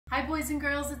boys and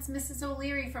girls, it's Mrs.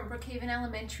 O'Leary from Brookhaven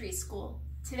Elementary School.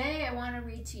 Today I want to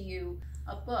read to you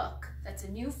a book that's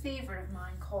a new favorite of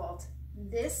mine called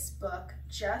This Book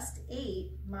Just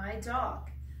Ate My Dog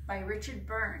by Richard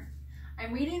Byrne.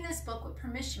 I'm reading this book with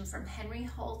permission from Henry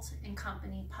Holt and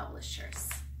Company Publishers.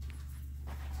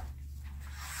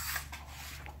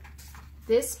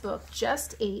 This book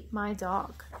just ate my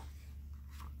dog.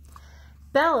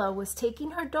 Bella was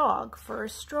taking her dog for a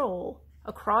stroll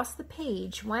across the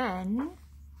page when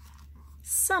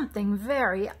something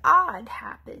very odd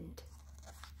happened.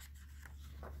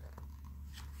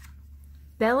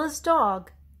 Bella's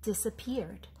dog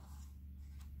disappeared.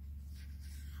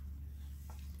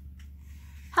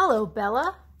 "Hello,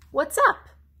 Bella. What's up?"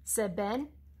 said Ben.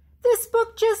 "This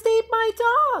book just ate my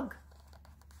dog."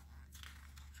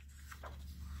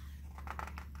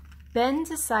 Ben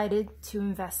decided to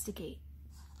investigate.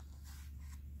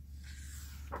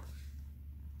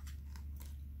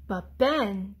 But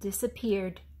Ben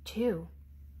disappeared too.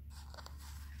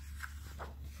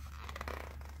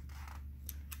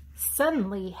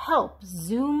 Suddenly, help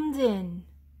zoomed in.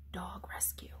 Dog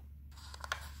rescue.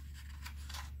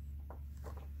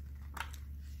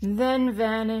 Then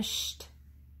vanished.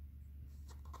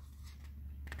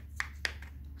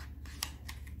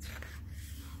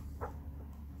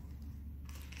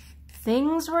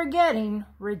 Things were getting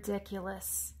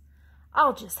ridiculous.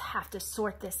 "I'll just have to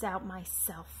sort this out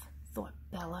myself," thought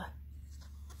Bella.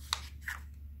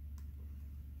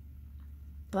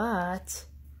 But,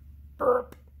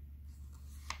 burp.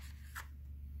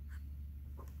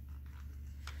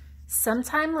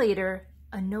 Sometime later,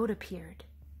 a note appeared.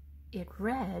 It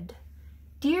read,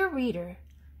 "Dear reader,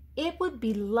 it would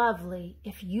be lovely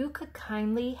if you could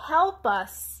kindly help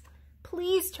us.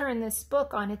 Please turn this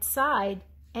book on its side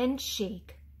and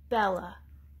shake Bella.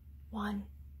 1.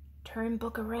 Turn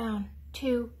book around.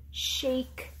 2.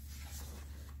 Shake.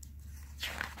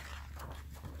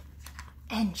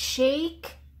 And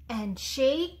shake, and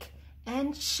shake,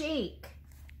 and shake."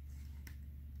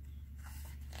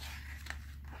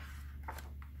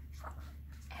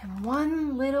 And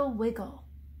one little wiggle.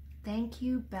 "Thank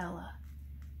you, Bella."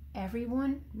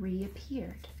 Everyone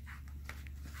reappeared.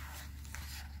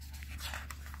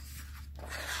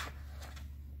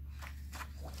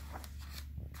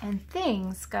 And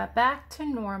things got back to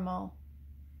normal.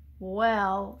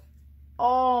 Well,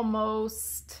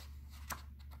 almost.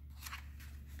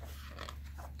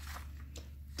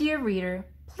 Dear reader,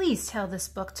 please tell this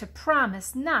book to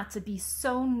promise not to be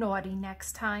so naughty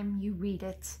next time you read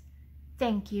it.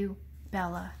 Thank you,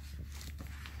 Bella.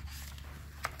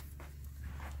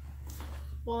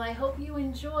 Well, I hope you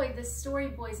enjoyed this story,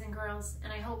 boys and girls,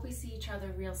 and I hope we see each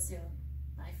other real soon.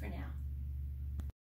 Bye for now.